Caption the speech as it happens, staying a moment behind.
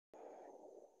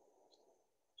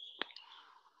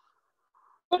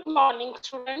Good morning,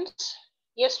 students.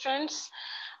 Yes, students,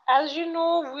 as you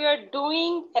know, we are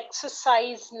doing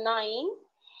exercise 9,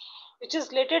 which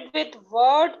is related with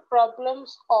word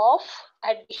problems of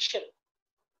addition.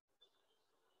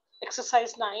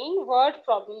 Exercise 9, word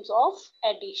problems of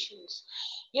additions.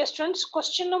 Yes, students,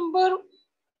 question number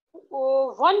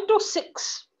 1 to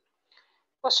 6.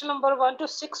 Question number 1 to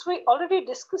 6 we already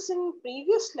discussed in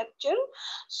previous lecture.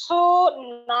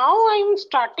 So now I'm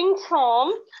starting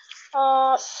from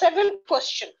 7th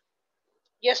question.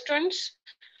 Yes, students,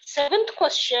 7th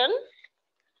question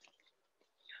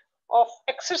of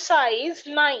exercise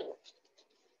 9.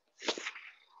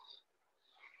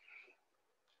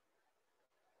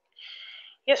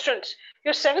 Yes, students,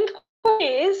 your 7th question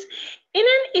is, in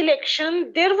an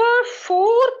election, there were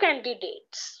 4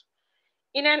 candidates.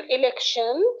 In an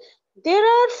election, there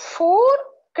are 4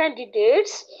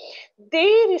 candidates.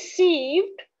 They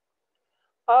received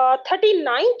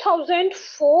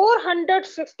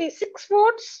 39,456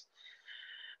 votes,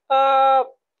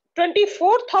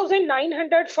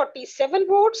 24,947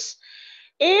 votes,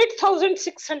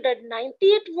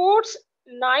 8,698 votes,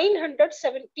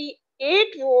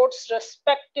 978 votes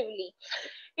respectively.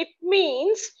 It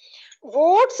means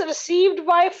votes received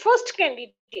by first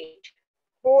candidate.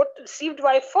 Vote received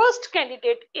by first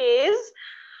candidate is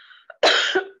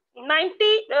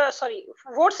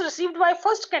votes received by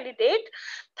first candidate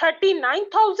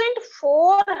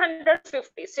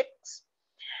 39,456,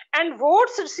 and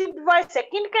votes received by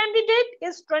second candidate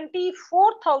is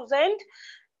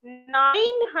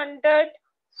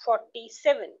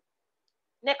 24,947.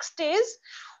 Next is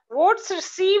votes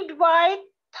received by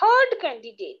third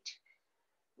candidate.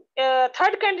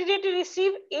 Third candidate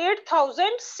received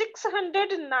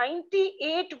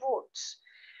 8,698 votes,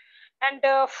 and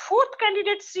fourth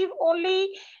candidate received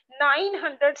only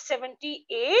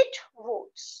 978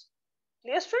 votes.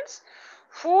 Clear, students?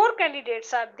 4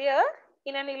 candidates are there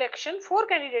in an election. 4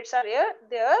 candidates are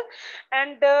there,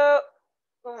 and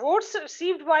votes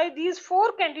received by these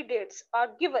 4 candidates are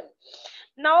given.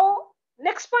 Now,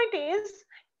 next point is,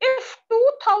 if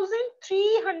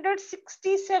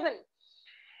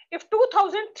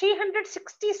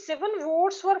 2,367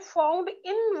 votes were found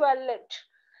invalid,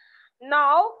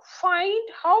 now find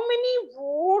how many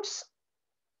votes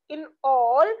in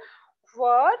all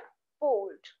were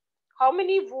polled. How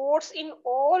many votes in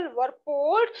all were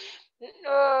polled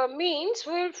means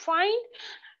we will find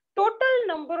total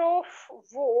number of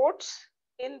votes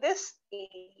in this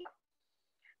area.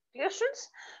 Clear, students?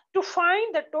 To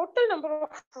find the total number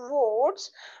of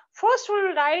votes, first we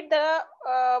will write the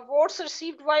votes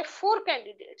received by 4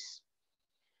 candidates.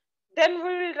 Then we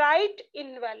will write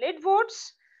invalid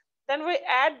votes. Then we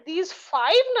add these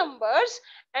 5 numbers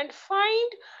and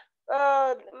find,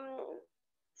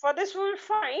 for this we will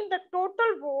find the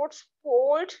total votes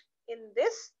polled in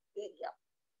this area.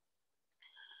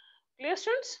 Clear,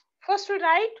 students? First we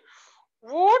write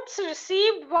votes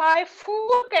received by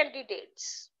 4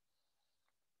 candidates.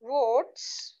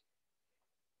 Votes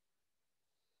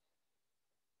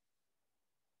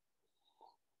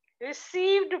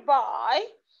received by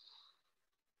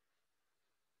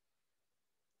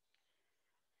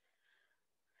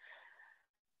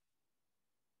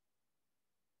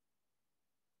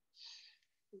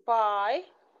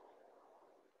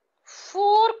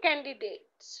 4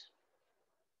 candidates.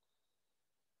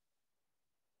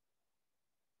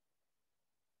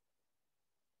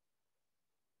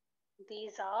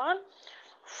 These are,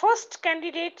 first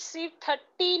candidate received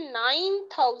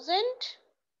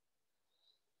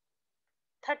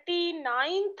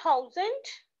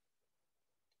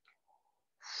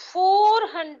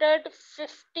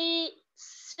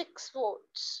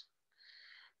votes.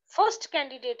 First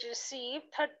candidate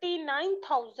received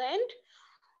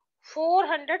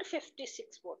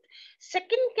 39,456 votes.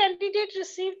 Second candidate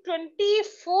received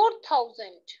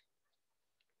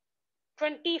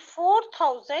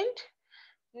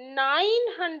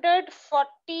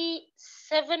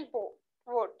 24,947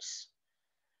 votes.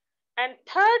 And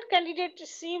third candidate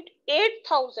received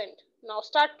 8,000. Now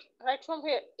start right from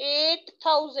here.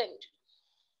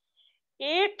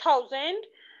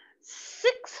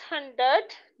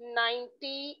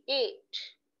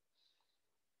 8,698.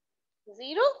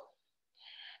 0.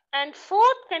 And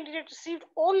fourth candidate received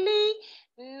only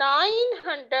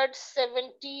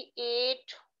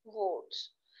 978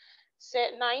 votes.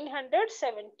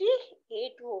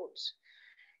 978 votes.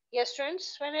 Yes,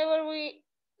 friends, whenever we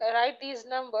write these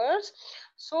numbers,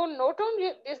 so note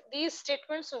on these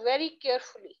statements very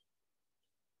carefully.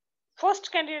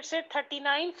 First candidate said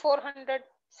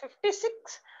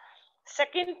 39,456,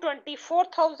 second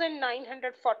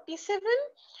 24,947,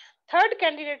 third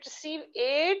candidate received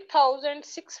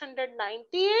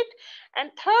 8,698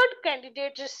 and third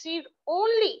candidate received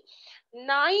only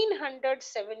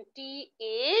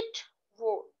 978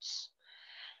 votes.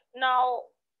 Now,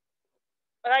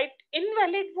 write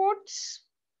invalid votes.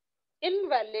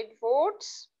 Invalid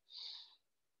votes.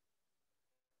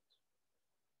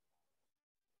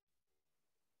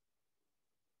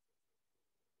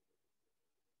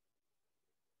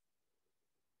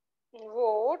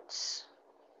 Invalid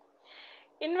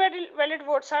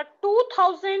votes are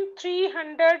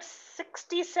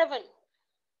 2,367.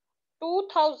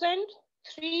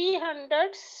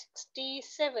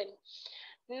 2,367.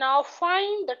 Now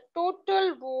find the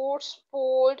total votes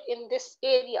polled in this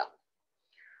area.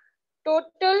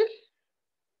 Total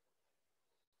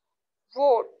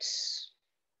votes.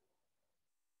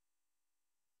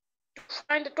 To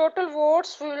find the total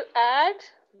votes, we will add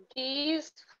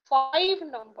these 5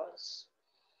 numbers.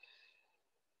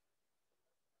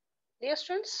 Dear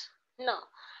students, now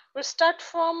we'll start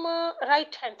from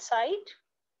right hand side.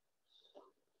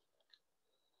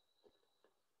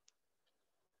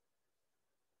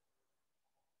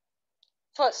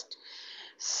 First,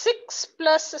 6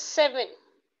 plus 7.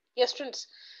 Yes, students,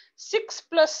 6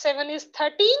 plus 7 is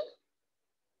 13.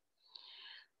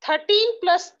 13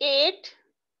 plus 8.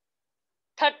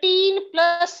 13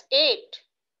 plus 8.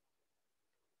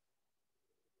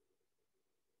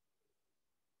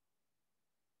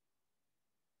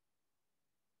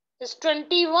 Is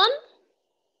 21.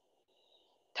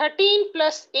 13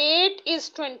 plus 8 is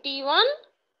 21.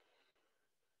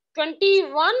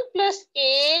 21 plus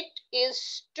 8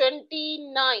 is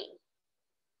 29.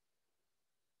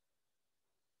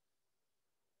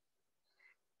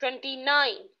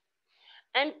 29.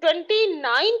 And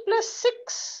 29 plus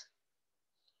 6.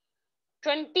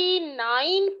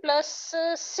 29 plus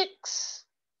 6.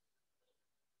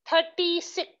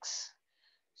 36.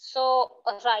 So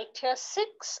write here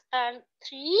 6 and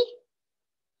 3.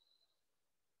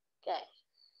 Okay.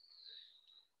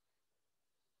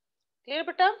 Clear,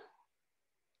 beta?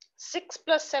 6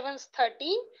 plus 7 is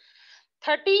 13.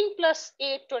 13 plus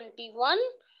 8, 21.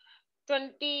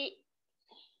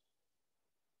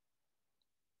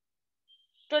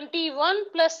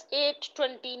 21 plus 8,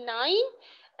 29.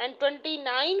 And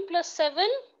 29 plus 7,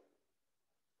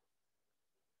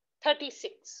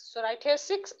 36. So write here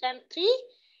 6 and 3.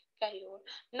 Carry on.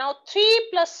 Now 3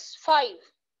 plus 5.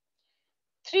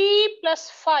 3 plus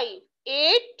 5,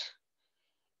 8.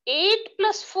 8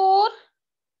 plus 4,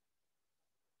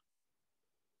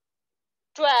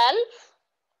 12.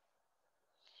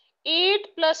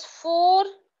 8 plus 4,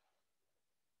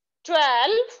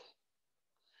 12.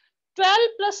 12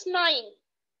 plus 9,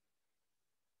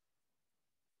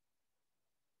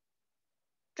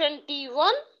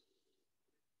 21.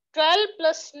 12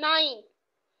 plus 9,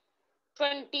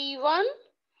 21.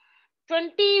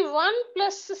 21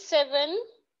 plus 7,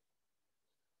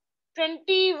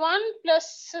 21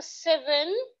 plus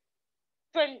 7,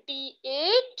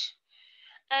 28.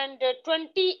 And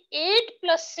 28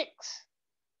 plus 6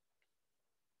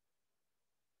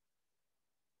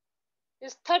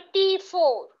 is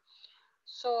 34.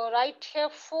 So write here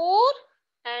 4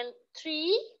 and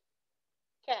 3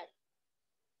 can.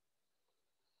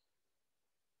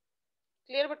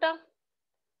 Clear, beta?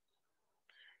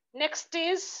 Next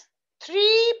is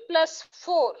 3 plus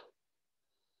 4.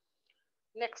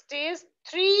 Next is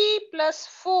 3 plus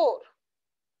 4.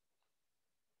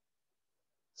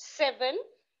 7.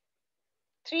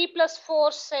 3 plus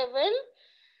 4, 7.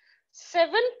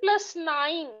 7 plus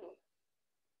 9.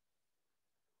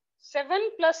 7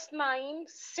 plus 9,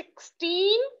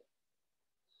 16.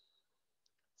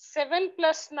 7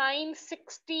 plus 9,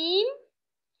 16.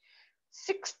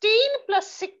 16 plus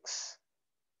 6,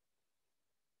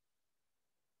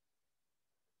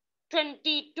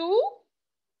 22.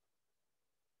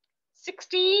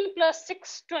 16 plus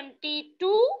 6,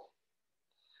 22.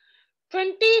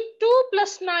 22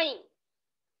 plus 9.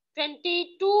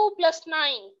 22 plus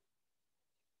 9.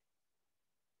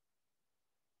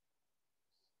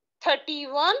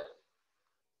 31.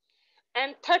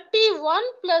 And 31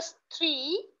 plus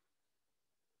 3.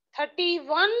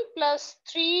 31 plus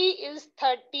 3 is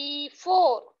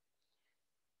 34.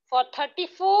 For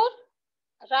 34,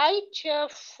 write here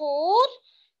 4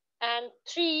 and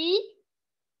 3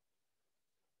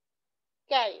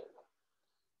 carry.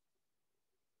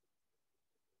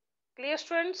 Clear,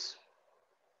 students?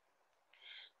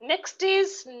 Next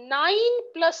is 9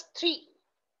 plus 3.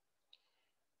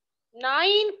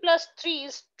 9 plus 3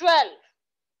 is 12.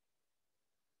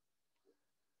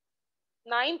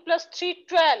 9 plus 3,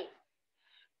 12.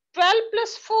 12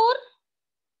 plus 4,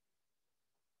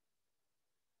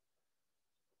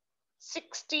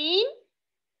 16,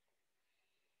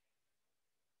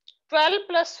 12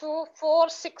 plus 4,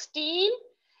 16,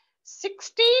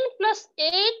 16 plus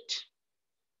 8,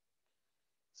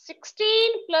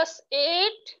 16 plus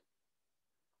 8,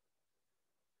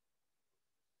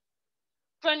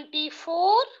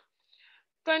 24,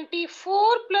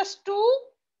 24 plus 2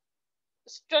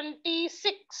 is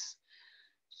 26.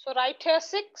 So write here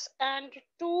 6 and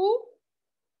 2.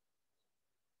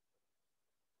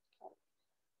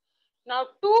 Now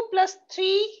 2 plus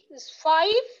 3 is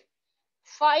 5.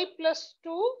 5 plus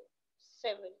 2,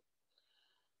 7.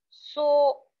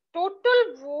 So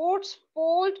total votes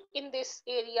polled in this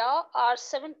area are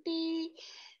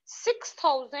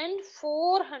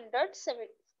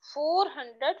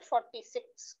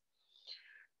 76,446.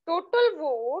 Total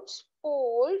votes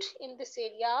polled in this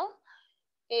area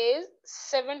is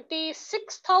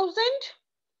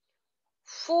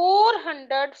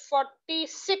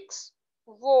 76,446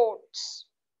 votes.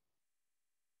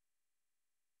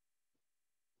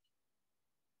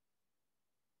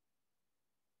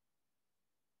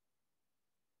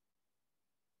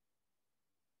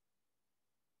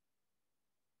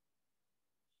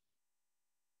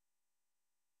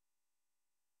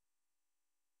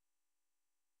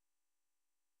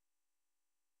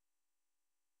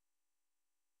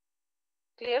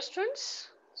 Clear, students?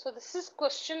 So this is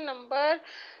question number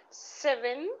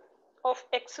 7 of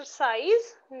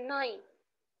exercise 9.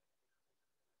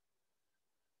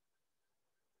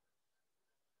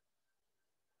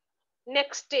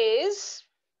 Next is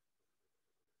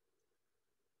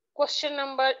question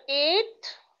number 8.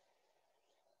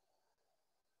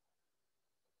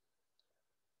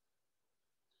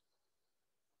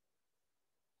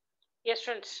 Yes,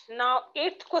 friends. Now,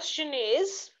 8th question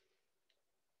is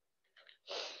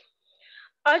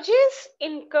Ajay's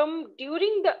income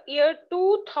during the year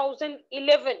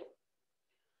 2011.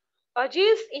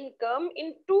 Ajay's income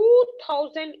in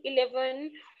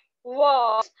 2011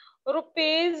 was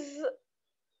rupees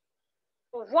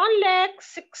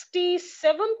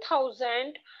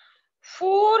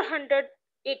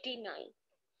 1,67,489.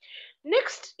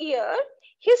 Next year,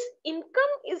 his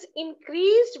income is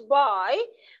increased by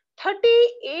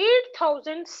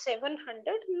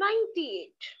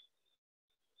 38,798.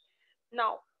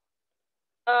 Now,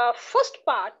 in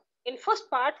first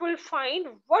part, we'll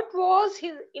find what was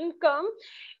his income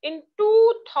in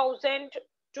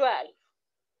 2012.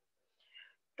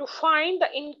 To find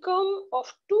the income of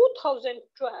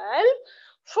 2012,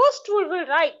 first we will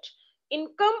write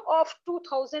income of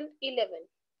 2011.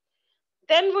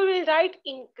 Then we will write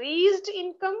increased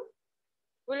income.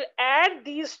 We'll add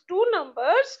these two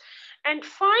numbers and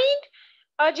find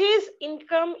Ajay's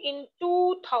income in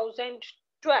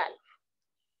 2012.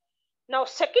 Now,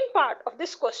 second part of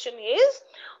this question is,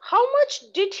 how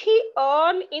much did he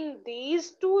earn in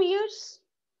these 2 years?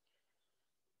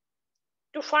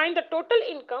 To find the total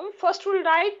income, first we'll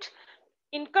write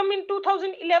income in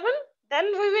 2011, then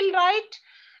we will write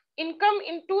income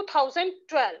in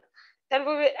 2012. Then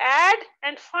we will add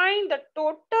and find the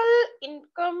total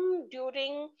income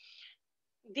during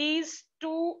these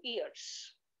 2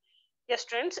 years. Yes,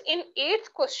 friends, in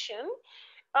 8th question,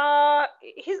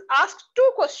 he's asked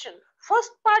 2 questions.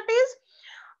 First part is,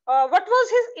 what was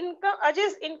his income,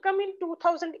 Ajay's income in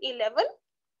 2011?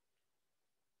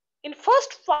 In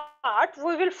first part,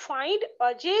 we will find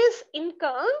Ajay's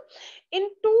income in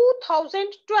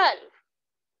 2012.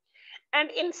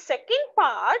 And in second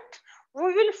part,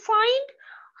 we will find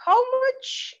how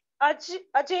much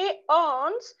Ajay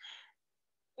earns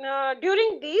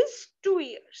during these 2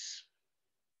 years.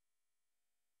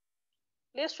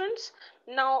 Yes, friends.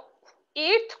 Now,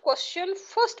 8th question,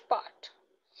 first part.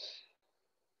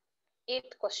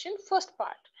 8th question, first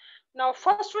part. Now,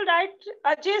 first we'll write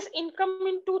Ajay's income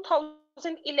in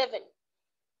 2011.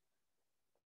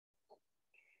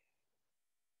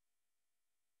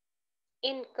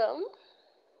 Income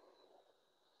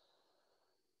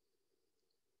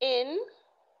in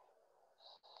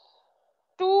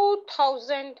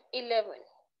 2011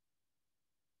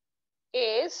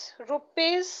 is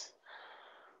rupees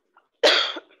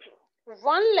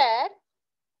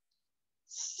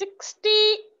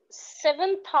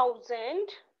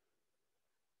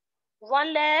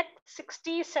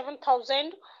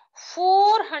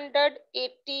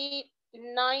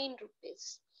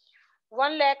rupees.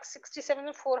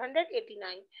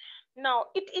 1,67,489.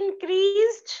 Now it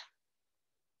increased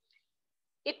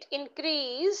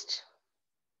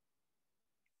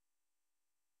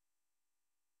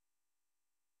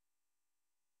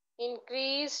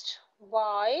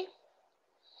by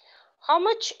how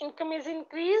much income is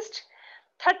increased?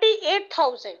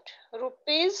 38,000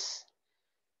 rupees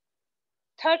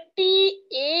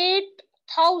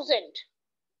 38,000.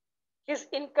 His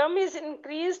income is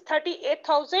increased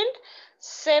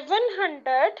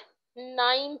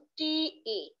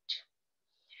 38,798.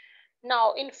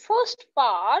 Now in first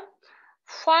part,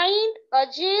 find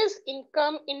Ajay's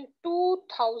income in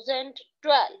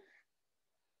 2012.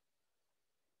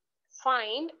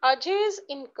 Find Ajay's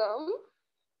income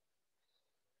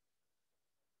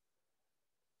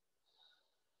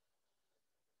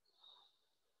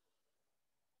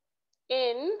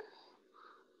in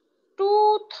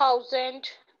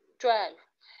 2012.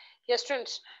 Yes,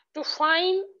 students, to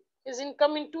find his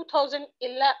income in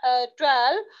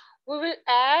 2012, we will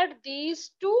add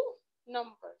these two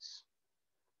numbers.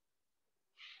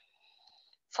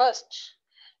 First,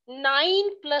 9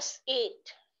 plus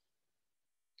 8.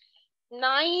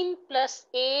 9 plus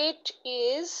 8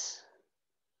 is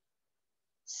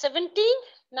 17.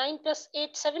 9 plus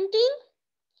 8, 17.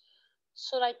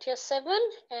 So write here 7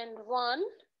 and 1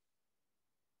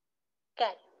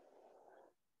 carry.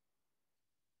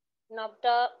 Now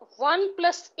the 1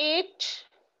 plus 8,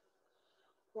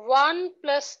 1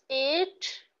 plus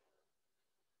 8,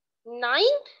 9.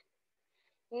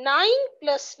 9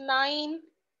 plus 9,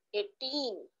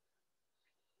 18.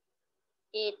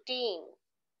 18.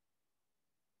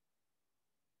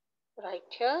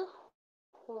 Right here,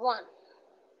 1.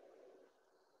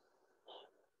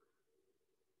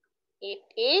 8,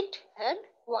 8 and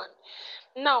 1.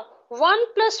 Now,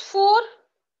 1 plus 4.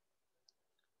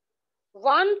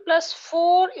 1 plus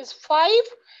 4 is 5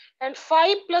 and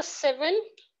 5 plus 7,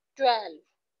 12.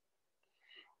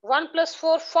 1 plus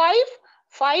 4, 5.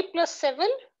 5 plus 7,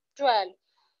 12.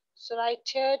 So, write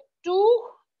here 2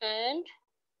 and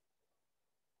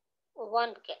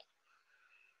 1 k.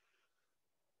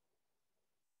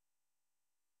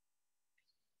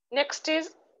 Next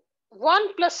is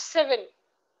 1 plus 7.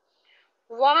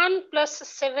 1 plus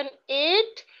 7,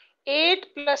 8. 8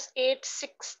 plus 8,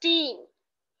 16.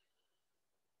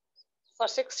 For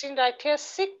 16, write here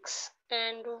 6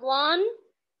 and 1.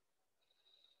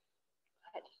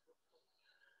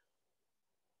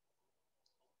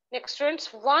 Next,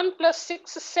 students, 1 plus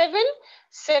 6 is 7.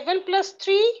 7 plus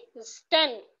 3 is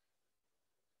 10.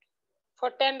 For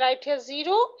 10, write here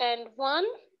 0 and 1.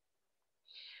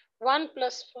 1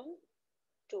 plus 1,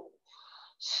 2.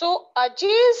 So,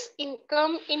 Ajay's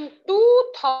income in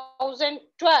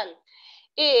 2012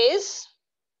 is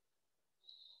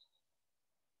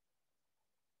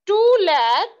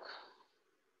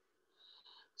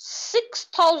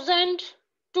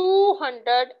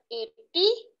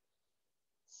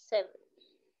 2,06,287.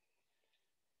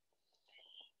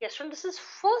 Yes, friend, this is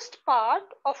first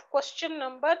part of question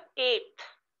number 8.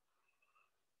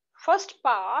 First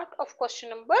part of question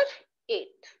number 8.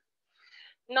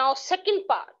 Now, second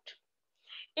part.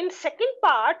 In second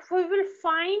part, we will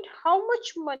find how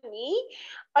much money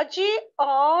Ajay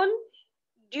earned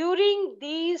during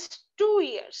these 2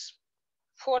 years.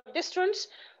 For this, students,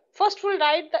 first we'll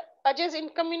write the Ajay's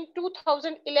income in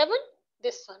 2011,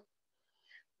 this one.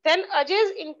 Then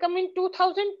Ajay's income in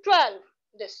 2012,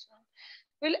 this one.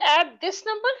 We'll add this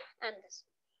number and this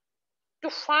to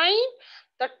find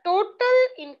the total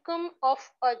income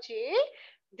of Ajay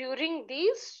during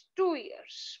these 2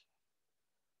 years.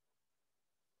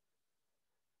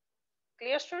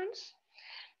 Clear, students?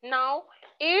 Now,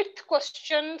 8th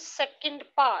question, second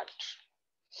part.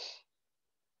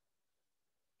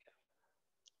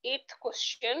 8th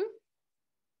question,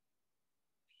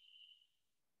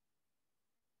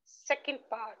 second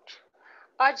part.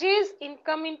 Ajay's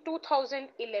income in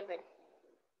 2011.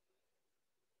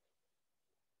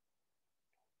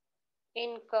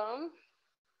 Income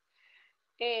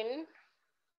in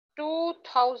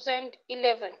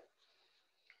 2011.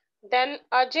 Then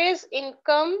Ajay's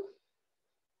income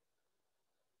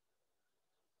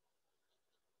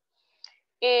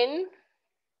in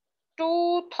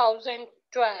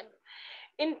 2012.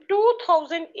 In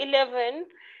 2011,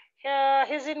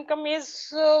 his income is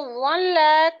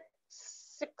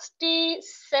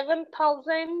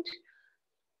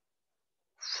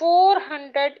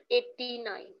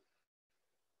 1,67,489.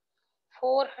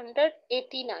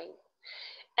 489.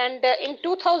 And in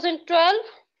 2012,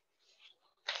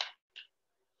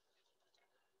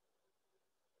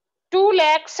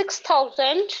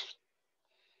 2,06,000.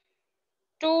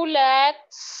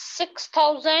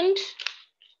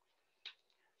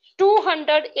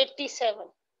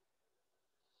 2,06,287.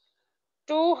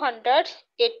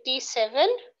 287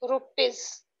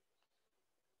 rupees.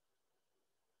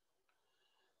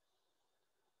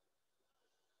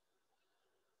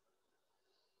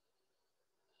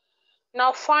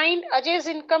 Now find Ajay's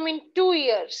income in 2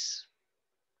 years.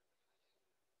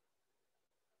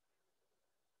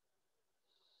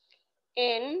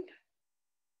 in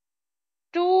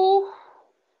 2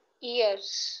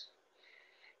 years.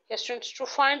 Yes, students, to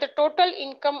find the total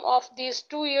income of these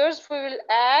 2 years, we will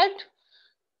add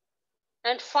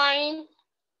and find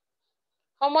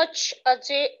how much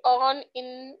Ajay earned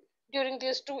in during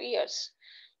these 2 years.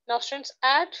 Now, students,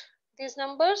 add these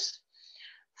numbers.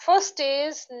 First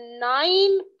is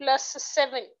 9 plus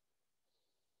 7.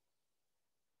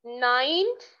 9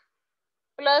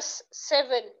 plus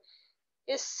 7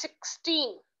 is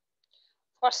 16.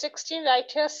 For 16,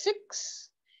 write here 6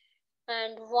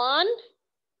 and 1.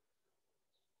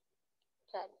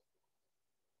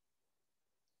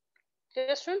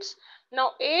 Clear, students?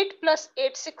 Now 8 plus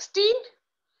 8, 16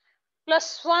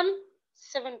 plus 1,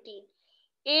 17.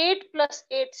 8 plus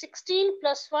 8, 16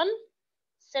 plus 1,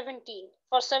 17.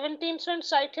 For 17,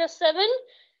 students, write here 7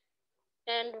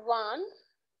 and 1.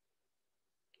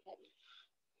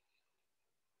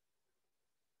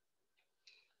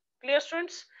 Clear,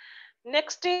 students?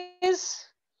 Next is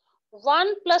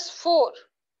 1 plus 4.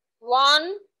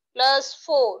 1 plus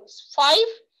 4 is 5.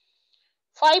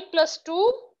 5 plus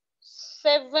 2,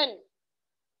 7.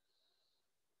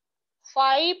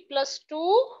 5 plus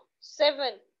 2,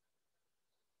 7.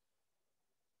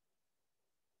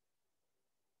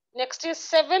 Next is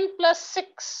 7 plus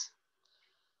 6.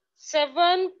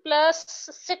 7 plus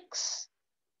 6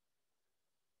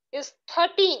 is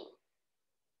 13.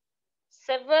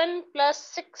 7 plus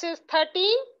 6 is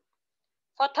 13.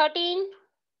 For 13,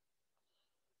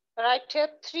 write here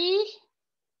 3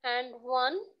 and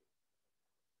 1.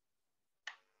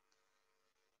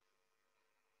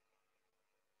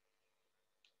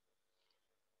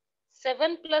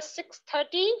 Seven plus 6,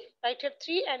 13. Write here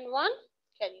 3 and 1.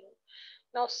 Carry on.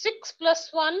 Now 6 plus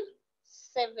 1,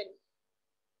 7.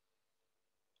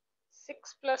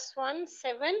 6 plus 1,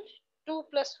 7. 2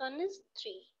 plus 1 is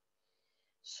 3.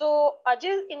 So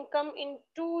Ajay's income in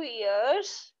 2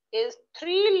 years is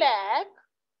 3 lakh.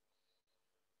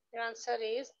 The answer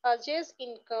is Ajay's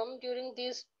income during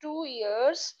these 2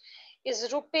 years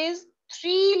is rupees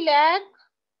 3 lakh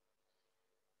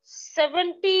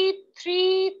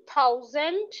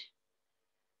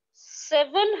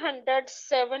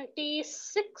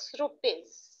 73,776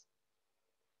 rupees.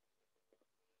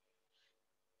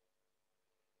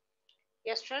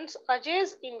 Yes, friends,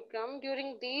 Ajay's income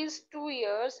during these 2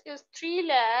 years is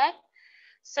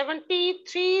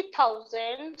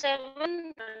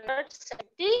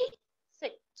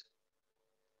 3,73,776.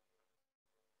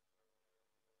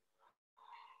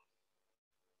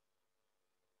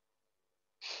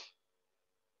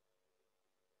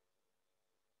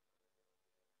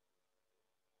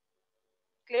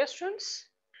 Clear, students?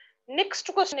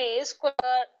 Next question is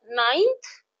ninth.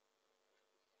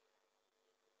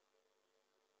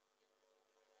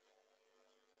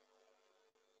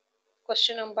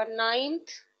 Question number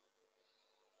 9th.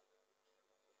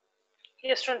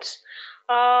 Yes, students.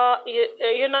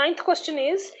 Your 9th question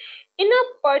is, in a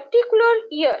particular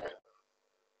year,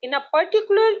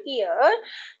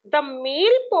 the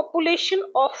male population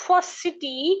of a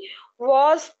city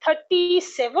was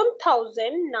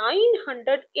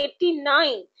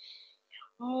 37,989,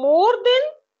 more than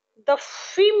the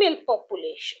female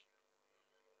population.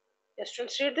 Yes,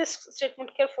 students, read this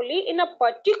statement carefully. In a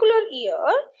particular year,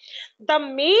 the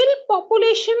male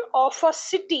population of a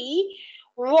city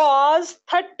was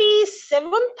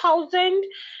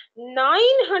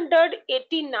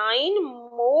 37,989,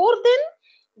 more than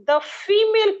the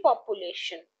female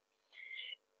population.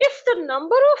 If the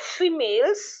number of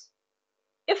females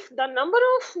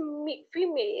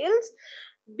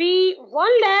be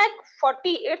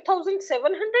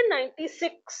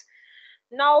 1,48,796,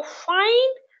 now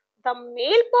find the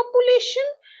male population,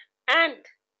 and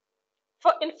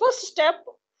in first step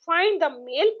find the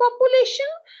male population,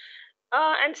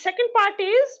 and second part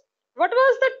is what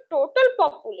was the total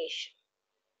population.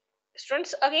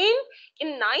 Students, again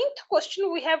in 9th question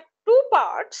we have 2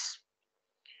 parts.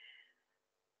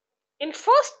 In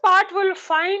first part we will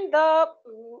find the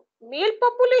male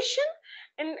population,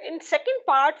 and in second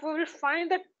part we will find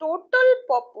the total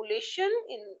population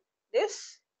in the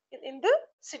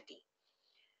city.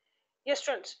 Yes,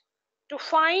 students, to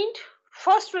find,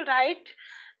 first we'll write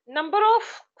number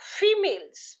of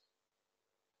females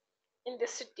in the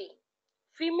city.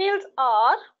 Females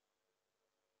are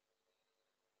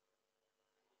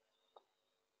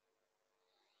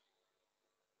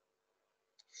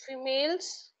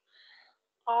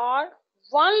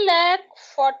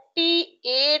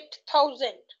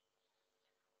 1,48,000.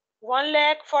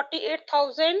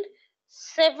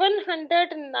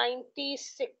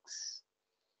 1,48,796.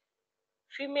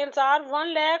 Females are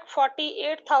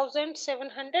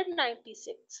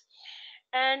 1,48,796.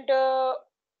 and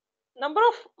number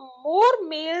of more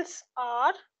males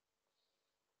are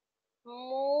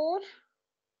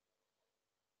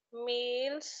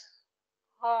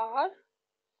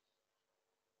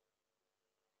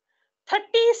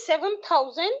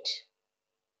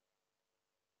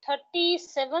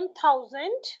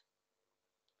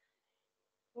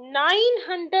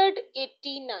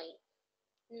 37,989.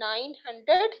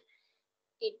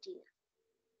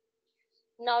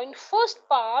 Now in first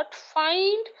part,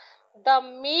 find the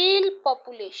male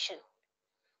population.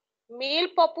 Male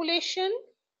population,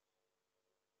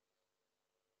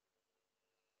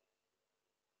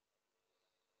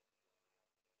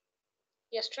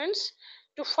 yes friends,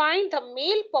 to find the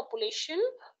male population,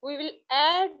 we will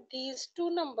add these two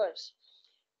numbers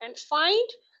and find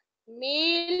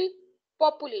male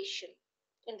population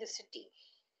in the city.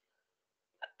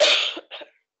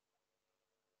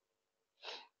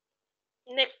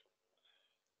 Next,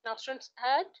 now students,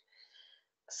 add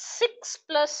 6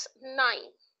 plus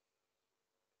 9.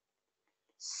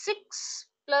 6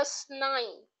 plus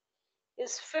 9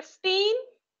 is 15.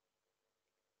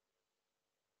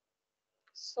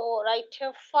 So write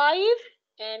here 5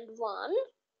 and 1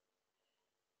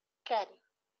 carry.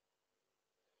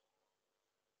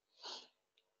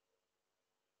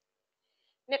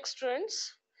 Next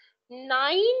students,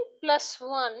 9 plus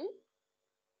 1.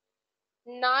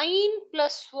 9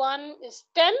 plus 1 is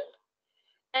 10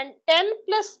 and 10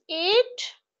 plus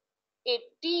 8,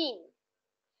 18.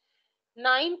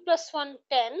 9 plus 1,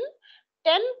 10.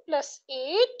 10 plus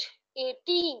 8,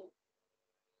 18.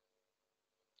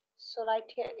 So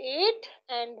write here 8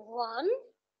 and 1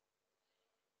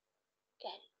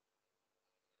 carry.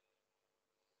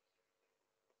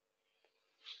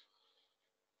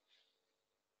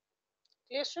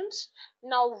 Clear students?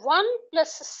 Now 1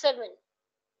 plus 7.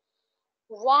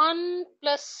 1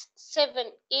 plus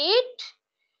 7, 8.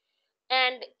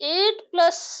 And 8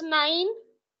 plus 9.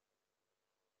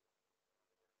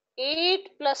 8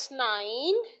 plus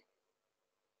 9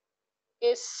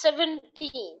 is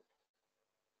 17.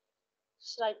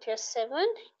 So write here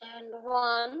 7 and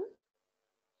 1.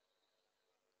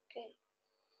 Okay.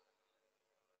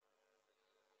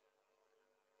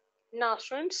 Now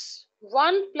students,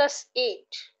 1 plus 8.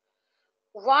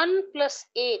 1 plus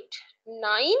 8,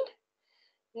 9.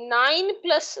 9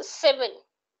 plus 7.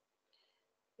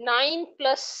 9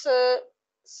 plus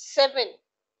 7,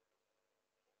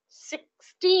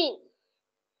 16.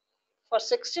 For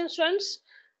 16 students,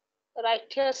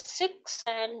 write here 6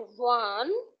 and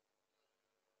 1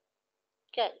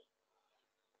 carry.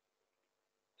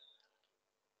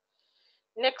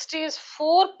 Next is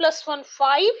 4 plus 1,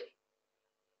 5.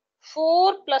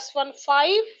 4 plus 1,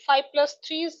 5. 5 plus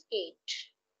 3 is 8.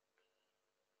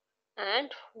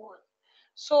 And 1.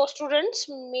 So students,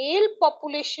 male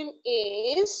population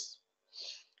in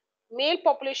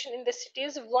the city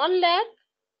is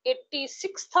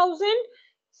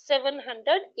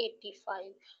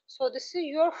 1,86,785. So this is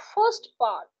your first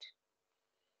part.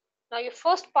 Now your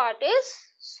first part is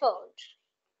solved.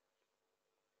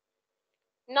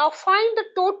 Now find the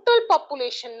total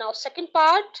population. Now second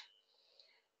part.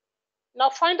 Now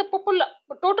find the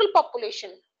total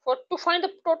population. To find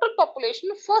the total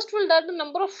population, first we'll write the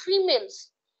number of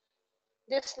females.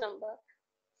 This number.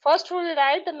 First we'll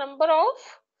write the number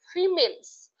of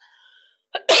females.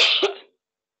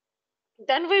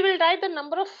 Then we will write the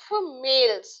number of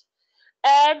males.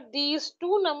 Add these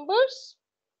two numbers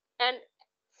and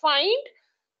find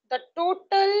the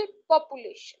total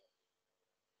population.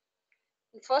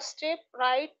 In first step,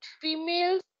 write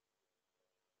females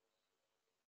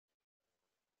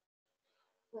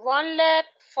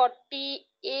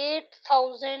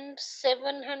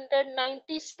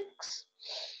 1,48,796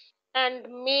 and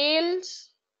males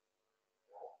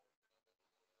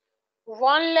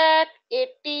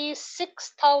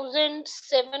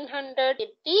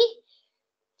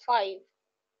 1,86,785.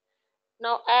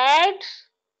 Now add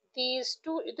these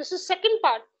two. This is second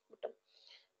part.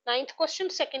 Ninth question,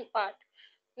 second part.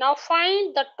 Now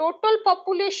find the total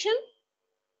population.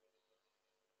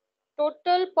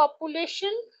 Total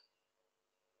population.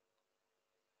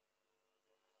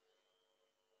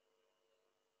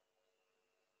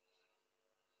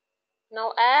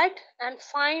 Now add and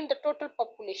find the total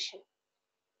population.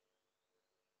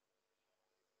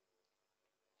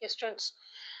 Yes, students.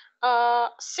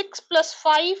 6 plus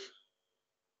 5.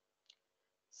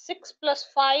 6 plus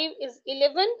 5 is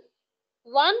 11.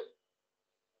 1.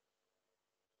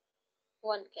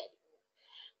 1 carry.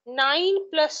 9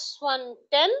 plus 1,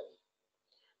 10.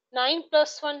 9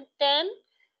 plus 1, 10.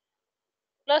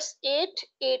 Plus 8,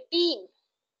 18.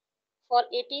 For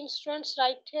 18 students,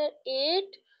 write here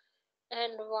 8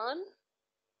 and 1.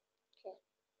 Okay.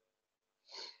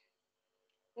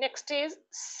 Next is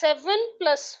 7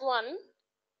 plus 1.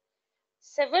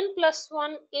 7 plus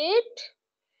 1, 8.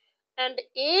 And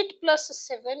 8 plus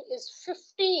 7 is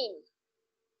 15.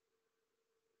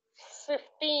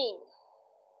 15.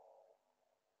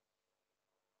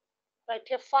 Right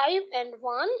here 5 and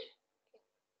 1.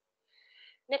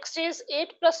 Next is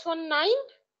 8 plus 1, 9.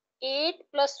 8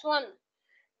 plus 1,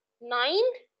 9.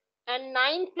 And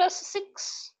 9 plus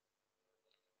 6.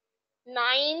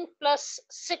 9 plus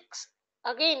 6.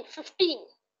 Again 15.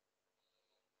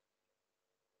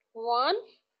 1.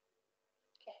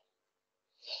 Okay.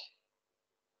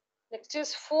 Next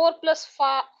is 4 plus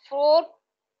 5. 4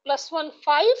 plus 1,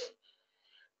 5.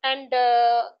 And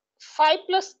 5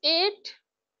 plus 8,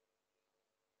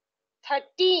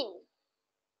 13.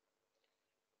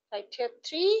 Right here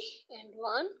 3 and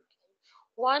 1.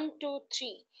 1, 2,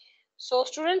 3. So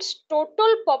students,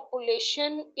 total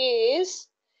population is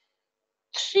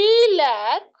 3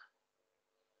 lakh.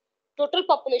 Total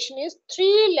population is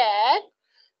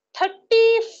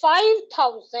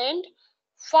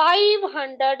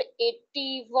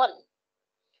 3,35,581.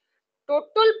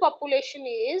 Total population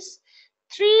is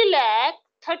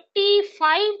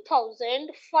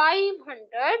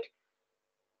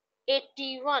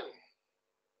 3,35,581.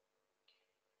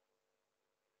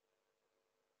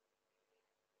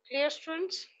 Clear,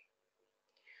 students?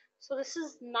 So this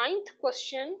is 9th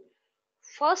question,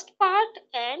 first part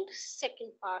and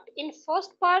second part. In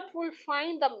first part, we'll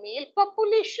find the male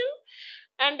population,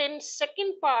 and in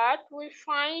second part, we'll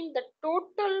find the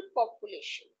total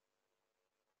population.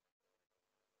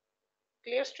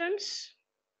 Clear, students?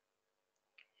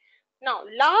 Now,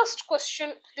 last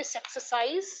question, this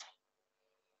exercise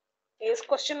is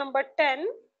question number 10.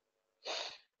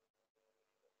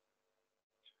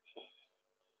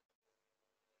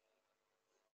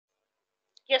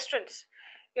 Yes, students.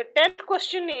 Your 10th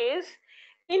question is,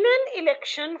 in an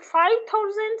election,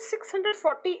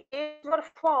 5,648 were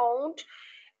found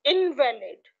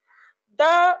invalid.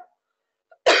 The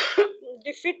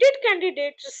defeated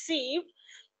candidate received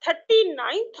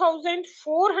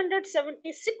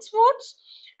 39,476 votes,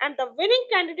 and the winning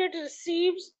candidate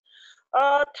receives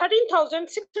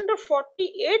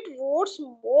 13,648 votes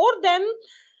more than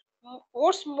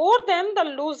the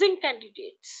losing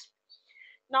candidates.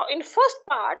 Now, in first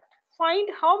part, find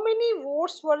how many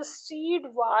votes were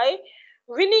received by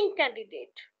winning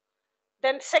candidate.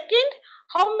 Then second,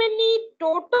 how many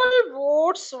total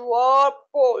votes were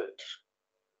polled?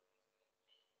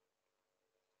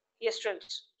 Yes,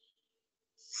 students.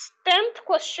 10th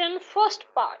question, first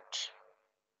part.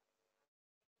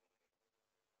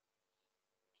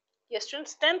 Yes,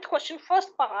 students. 10th question,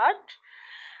 first part.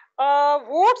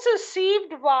 Votes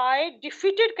received by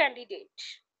defeated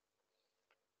candidate.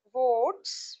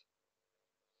 Votes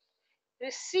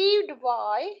received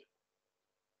by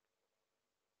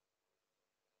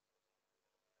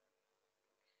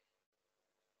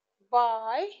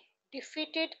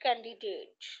defeated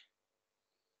candidate.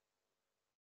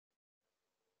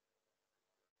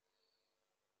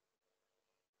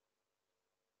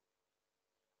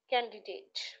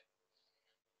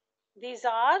 These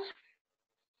are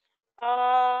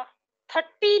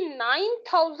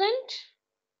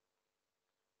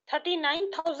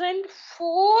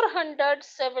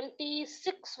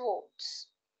 39,476 votes.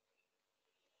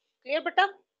 Clear, beta?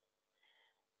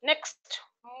 Next,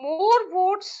 more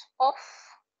votes of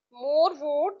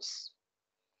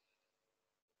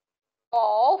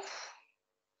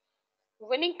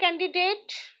winning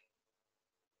candidate.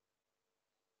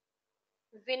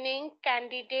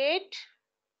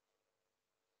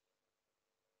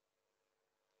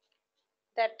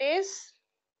 That is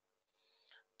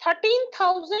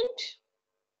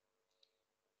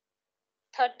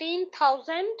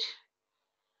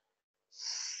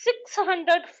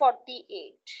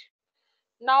 13,648.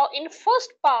 Now, in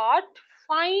first part,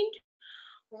 find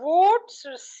votes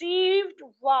received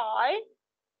by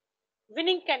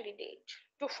winning candidate.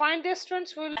 To find this,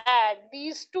 students, we will add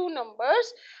these two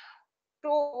numbers to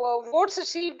votes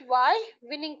received by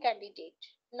winning candidate.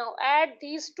 Now add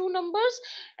these two numbers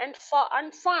and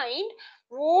find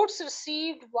votes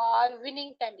received by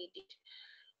winning candidate.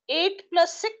 8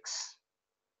 plus 6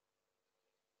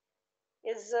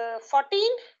 is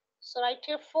 14. So write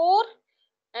here 4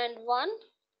 and 1.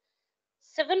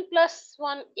 7 plus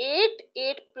 1, 8.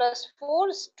 8 plus 4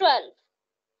 is 12.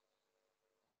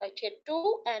 Write here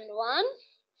 2 and 1.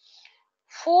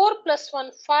 4 plus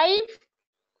 1, 5.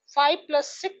 5 plus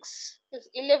 6 is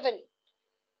 11.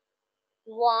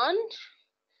 1.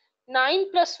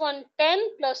 9 plus 1,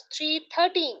 10 plus 3,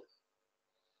 13.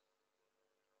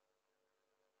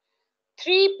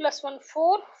 3 plus 1,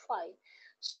 4, 5.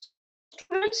 So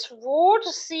students, vote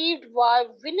received by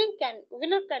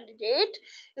winner candidate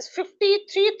is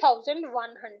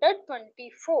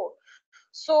 53,124.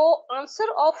 So answer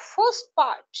of first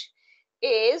part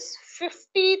is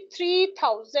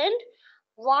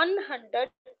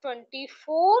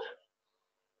 53,124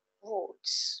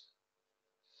 votes.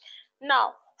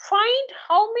 Now find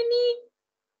how many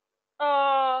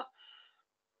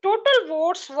total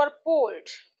votes were polled.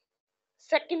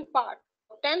 Second part.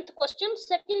 Now 10th question,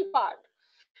 second part.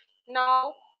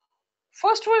 Now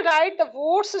first we'll write the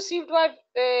votes received by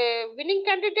winning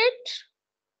candidate.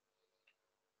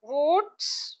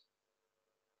 Votes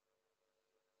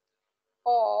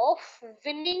of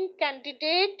winning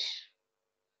candidate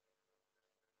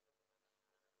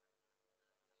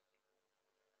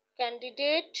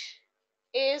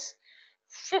is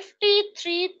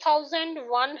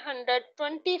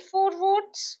 53,124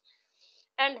 votes,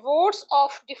 and votes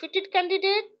of defeated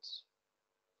candidate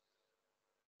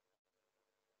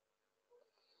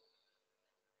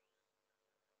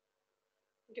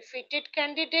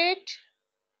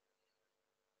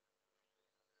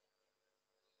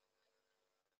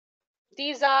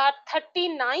these are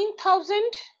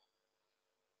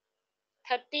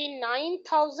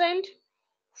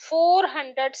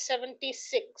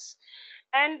 39,476,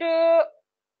 and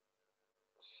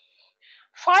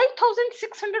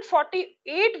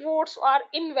 5,648 votes are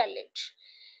invalid.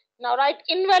 Now write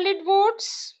invalid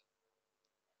votes.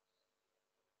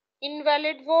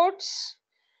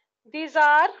 These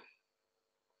are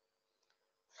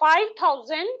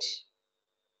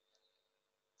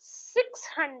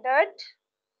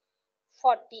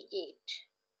 5,648.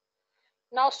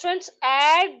 Now students,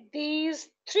 add these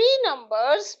three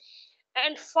numbers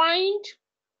and find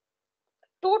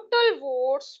total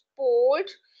votes polled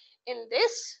in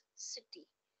this city.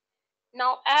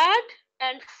 Now add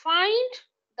and find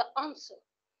the answer.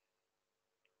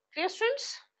 Clear,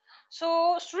 students?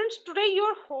 So students, today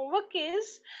your homework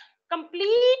is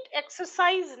complete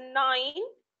exercise 9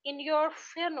 in your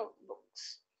fair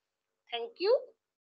notebooks. Thank you.